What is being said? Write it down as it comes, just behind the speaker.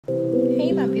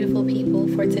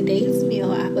For today's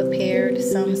meal, I prepared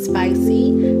some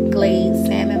spicy glazed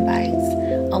salmon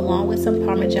bites along with some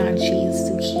Parmesan cheese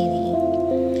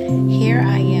zucchini. Here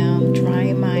I am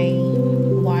drying my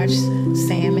washed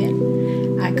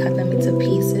salmon. I cut them into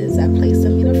pieces. I placed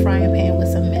them in a frying pan with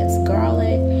some minced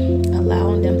garlic,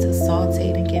 allowing them to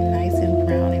saute and get nice and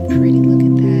brown and pretty. Look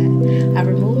at that. I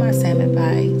removed my salmon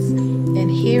bites,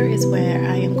 and here is where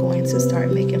I am going to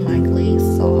start making my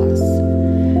glazed sauce.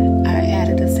 I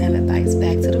added the salmon bites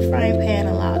back to the frying pan,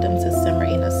 allowed them to simmer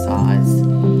in the sauce.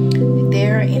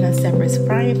 There, in a separate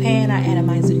frying pan, I added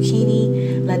my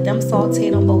zucchini, let them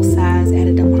saute on both sides,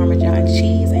 added the Parmesan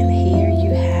cheese,